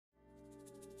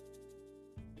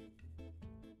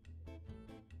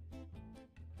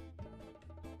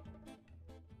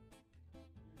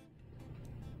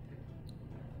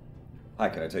Hi,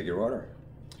 can I take your order?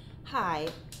 Hi.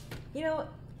 You know,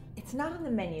 it's not on the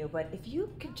menu, but if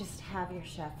you could just have your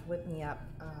chef whip me up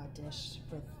a dish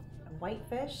with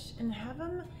whitefish and have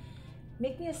him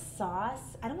make me a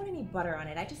sauce. I don't want any butter on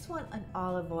it. I just want an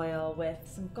olive oil with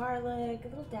some garlic, a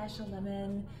little dash of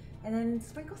lemon, and then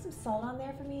sprinkle some salt on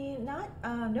there for me.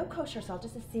 No kosher salt,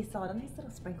 just a sea salt, a nice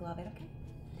little sprinkle of it,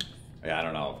 okay? Yeah, I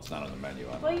don't know. It's not on the menu.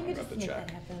 Well, you could just make that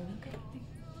happen, okay?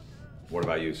 What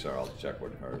about you, sir? I'll check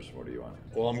with hers. What do you want?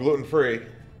 Well, I'm gluten-free.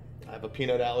 I have a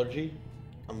peanut allergy.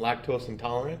 I'm lactose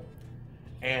intolerant.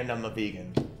 And I'm a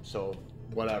vegan. So,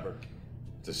 whatever.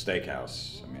 It's a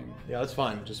steakhouse. I mean... Yeah, that's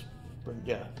fine. Just,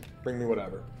 bring me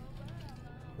whatever.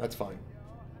 That's fine.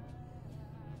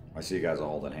 I see you guys are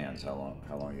holding hands. How long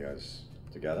are you guys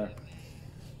together?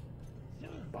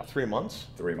 About 3 months.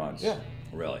 3 months? Yeah.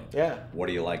 Really? Yeah. What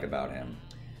do you like about him?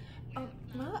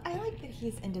 Well, I like that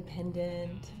he's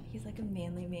independent. He's like a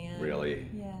manly man. Really?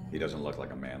 Yeah. He doesn't look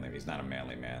like a manly. He's not a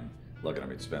manly man. Look at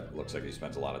him. Looks like he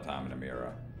spends a lot of time in the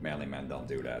mirror. Manly men don't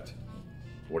do that.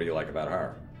 What do you like about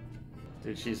her?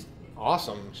 Dude, she's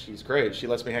awesome. She's great. She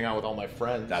lets me hang out with all my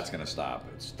friends. That's gonna stop.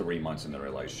 It's 3 months in the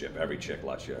relationship. Every chick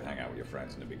lets you hang out with your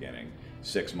friends in the beginning.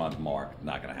 6 month mark,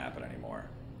 not gonna happen anymore.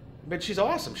 But she's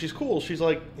awesome. She's cool. She's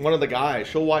like one of the guys.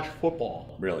 She'll watch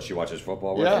football. Really? She watches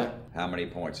football with Yeah. you? How many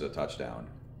points is a touchdown?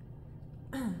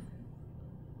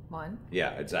 1.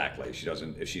 Yeah, exactly. She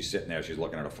doesn't. If she's sitting there, she's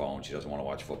looking at her phone. She doesn't want to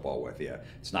watch football with you.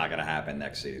 It's not going to happen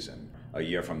next season. A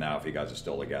year from now, if you guys are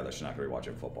still together, she's not going to be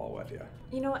watching football with you.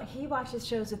 You know what? He watches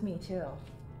shows with me too.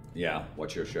 Yeah.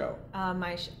 What's your show?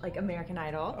 Like American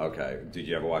Idol. Okay. Did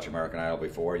you ever watch American Idol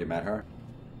before you met her?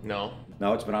 No.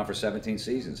 No, it's been on for 17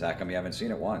 seasons. How come you haven't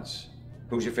seen it once?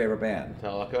 Who's your favorite band?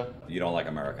 Metallica. You don't like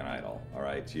American Idol, all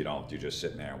right? You don't. You're just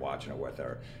sitting there and watching it with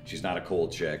her. She's not a cool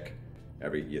chick.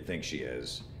 You think she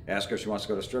is. Ask her if she wants to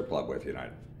go to a strip club with you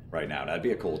right now. That'd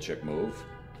be a cool chick move.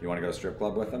 You want to go to a strip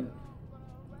club with him?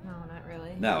 No, not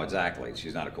really. No, exactly.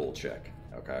 She's not a cool chick,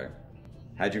 okay?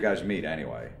 How'd you guys meet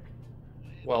anyway?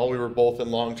 Well, we were both in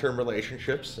long-term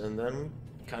relationships and then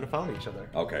kind of found each other.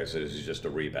 Okay, so this is just a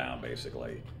rebound,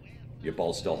 basically. You're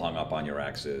both still hung up on your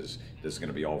exes. This is going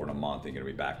to be over in a month. You're going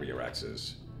to be back with your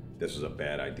exes. This was a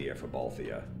bad idea for both of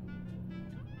you.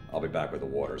 I'll be back with the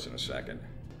waters in a second.